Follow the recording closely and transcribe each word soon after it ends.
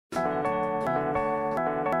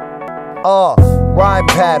Rhyme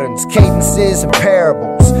patterns, cadences, and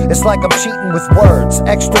parables. It's like I'm cheating with words.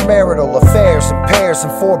 Extramarital affairs and pairs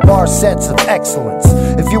and 4-bar sets of excellence.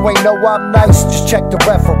 If you ain't know I'm nice, just check the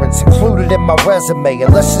reference included in my resume.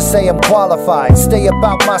 And let's just say I'm qualified. Stay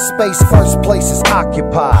about my space, first place is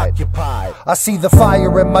occupied. I see the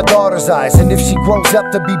fire in my daughter's eyes, and if she grows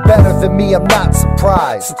up to be better than me, I'm not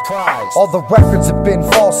surprised. All the records have been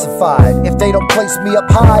falsified. If they don't place me up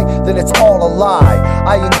high, then it's all a lie.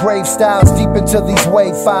 I engrave styles deep into these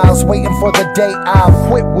wave files, waiting for the day I'll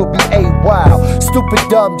quit will be a wow. Stupid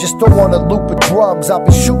dumb, just throw on a loop of drums. I'll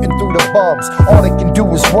be shooting through the bums. All they can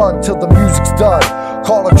do is run till the music's done.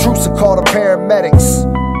 Call a truce or call the paramedics.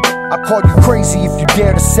 I call you crazy if you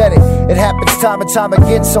dare to set it. It happens time and time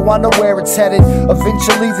again, so I know where it's headed.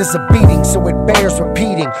 Eventually there's a beating, so it bears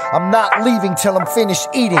repeating. I'm not leaving till I'm finished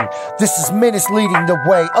eating. This is minutes leading the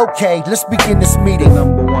way. Okay, let's begin this meeting.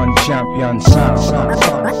 #1 champion sound.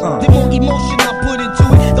 The more emotion I put into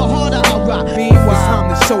it, the harder I rock. Meanwhile, it's time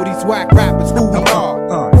to show these whack rappers who we are.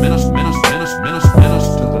 Menace to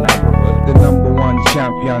the neighborhood. The #1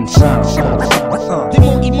 champion sound. The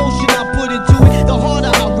more emotion I put into it, the harder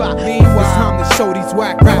I rock. Meanwhile, it's time to show these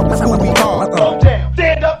whack rappers who we are. Go down,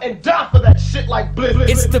 stand up and die for that shit like blip.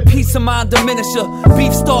 It's the peace of mind diminisher,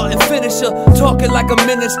 beef start and finisher. Talking like a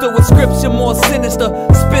minister with scripture more sinister.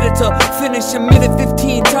 Spiritor, finish a minute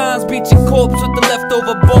 15 times. Beat your corpse with the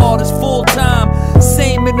leftover ball, that's full time.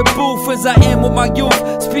 Same in the booth as I am with my youth.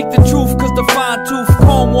 Speak the truth cause the fine tooth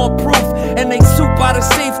comb want proof. And they soup out of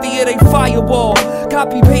safety of they firewall.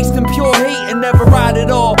 Copy paste and pure hate and never ride it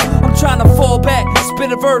all. I'm trying to fall back,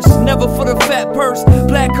 spit a verse, never for the fat purse.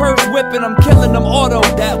 Black hearse whipping, I'm killing them auto,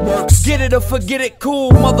 that works. Get it or forget it,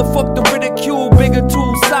 cool, motherfuck the ridicule. Bigger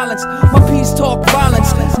tool, silence, my peace talk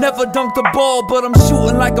violence. Never dunked the ball, but I'm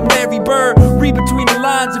shooting like I'm Larry Bird. Read between the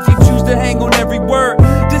lines if you choose to hang on every word.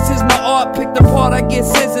 This is my art, picked apart, I get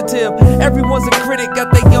sensitive. Everyone's a critic, got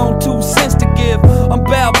their own 2 cents to give. I'm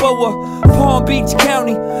Balboa, Palm Beach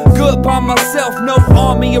County. Good by myself, no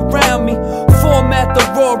army around me. Format the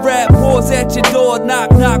raw rap, wars at your door.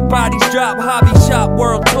 Knock, knock, bodies drop, hobby shop,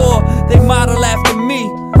 world tour. They model after me,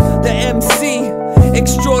 the MC.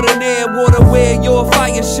 Extraordinaire, water where your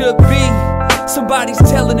fire should be. Somebody's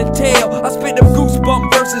telling a tale. I spit them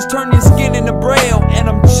goosebump verses, turn your skin into braille. And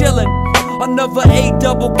I'm chillin'. Another 8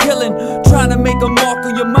 double killing, trying to make a mark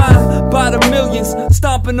on your mind by the millions.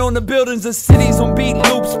 Stomping on the buildings of cities on beat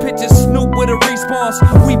loops. Pictures Snoop with a response.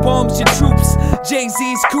 We bombs your troops.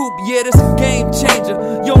 Jay-Z's coupe, yeah, this a game changer.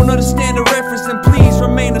 You don't understand the reference, then please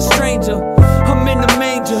remain a stranger. I'm in the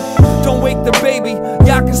manger, don't wake the baby.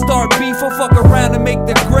 Y'all can start beef, I'll fuck around and make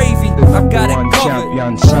the gravy. I got it covered.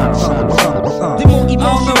 Champion sound. The more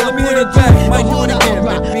emotion I let me put hear it into back. it, Might the do it harder I again.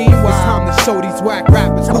 rock. Meanwhile, it's time to show these whack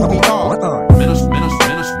rappers who we are. Menace to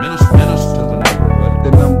the neighborhood.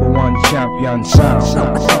 The #1 champion sound.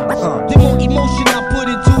 The more emotion I put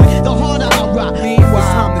into it, the harder I rock. Meanwhile,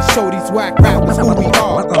 it's time to show these whack rappers who we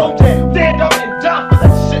are. Go down, stand up and die for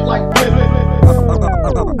that shit like blip.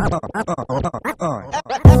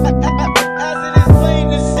 As it is plain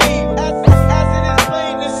to see, as it is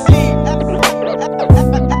plain to see,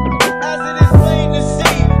 as it is plain to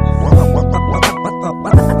see, as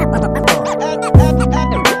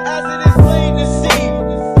it is plain to see,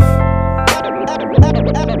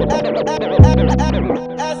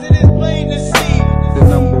 as it is plain to see. The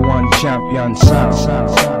 #1 champion sound.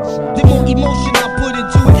 The more emotion I put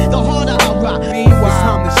into it, the harder I rock. Meanwhile, it's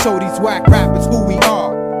time to show these whack rappers who we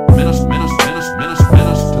are. Menace to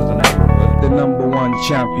the neighborhood. The #1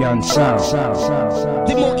 champion sound.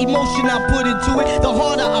 The more emotion I put into it, the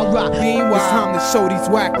harder I rock. Meanwhile, it's time to show these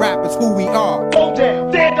whack rappers who we are. Go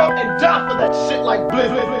down, stand up and die for that shit like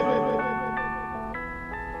blip.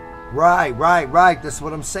 Right. That's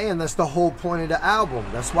what I'm saying. That's the whole point of the album.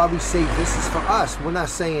 That's why we say this is for us. We're not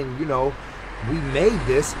saying, you know, we made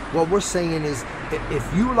this. What we're saying is, if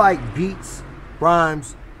you like beats,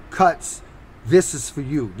 rhymes, cuts, this is for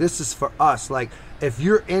you. This is for us. Like, if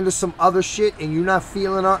you're into some other shit and you're not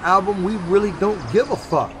feeling our album, we really don't give a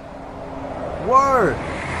fuck. Word.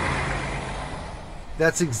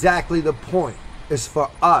 That's exactly the point. It's for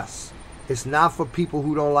us. It's not for people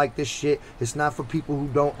who don't like this shit. It's not for people who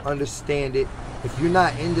don't understand it. If you're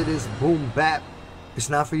not into this boom bap, it's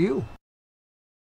not for you.